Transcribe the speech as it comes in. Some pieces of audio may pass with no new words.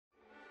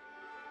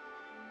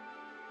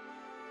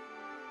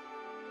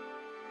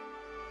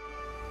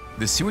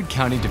The Seward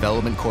County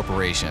Development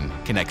Corporation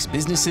connects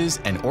businesses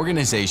and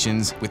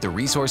organizations with the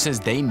resources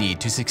they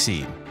need to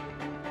succeed.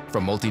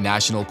 From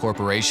multinational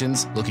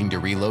corporations looking to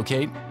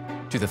relocate,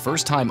 to the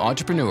first-time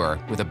entrepreneur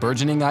with a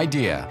burgeoning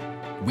idea,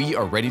 we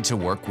are ready to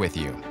work with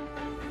you.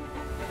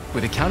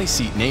 With a county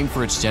seat named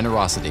for its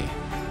generosity,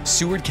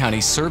 Seward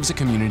County serves a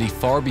community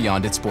far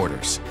beyond its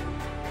borders,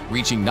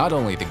 reaching not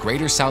only the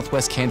greater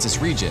Southwest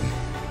Kansas region,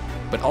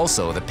 but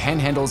also the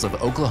panhandles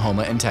of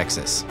Oklahoma and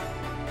Texas.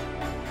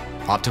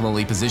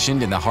 Optimally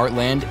positioned in the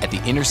heartland at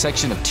the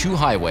intersection of two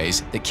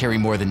highways that carry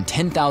more than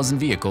 10,000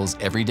 vehicles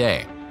every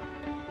day,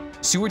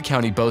 Seward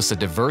County boasts a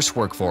diverse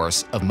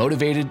workforce of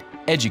motivated,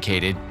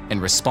 educated,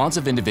 and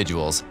responsive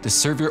individuals to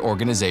serve your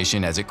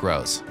organization as it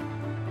grows.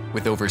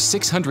 With over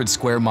 600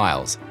 square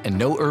miles and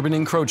no urban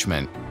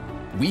encroachment,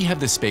 we have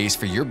the space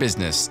for your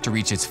business to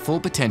reach its full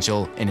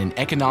potential in an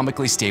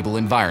economically stable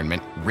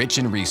environment rich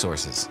in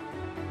resources.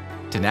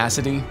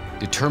 Tenacity,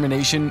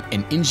 determination,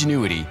 and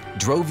ingenuity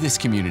drove this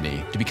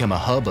community to become a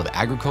hub of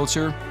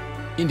agriculture,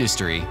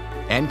 industry,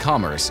 and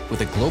commerce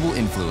with a global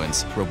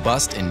influence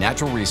robust in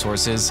natural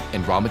resources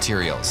and raw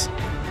materials,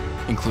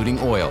 including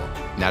oil,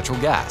 natural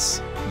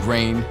gas,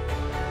 grain,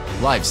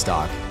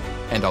 livestock,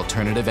 and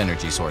alternative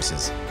energy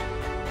sources.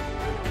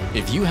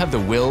 If you have the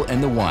will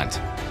and the want,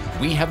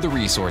 we have the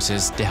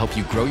resources to help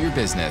you grow your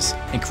business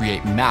and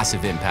create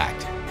massive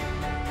impact,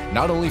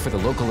 not only for the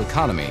local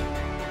economy,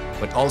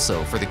 but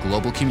also for the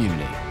global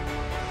community.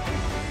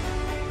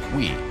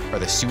 We are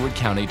the Seward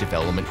County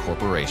Development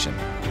Corporation.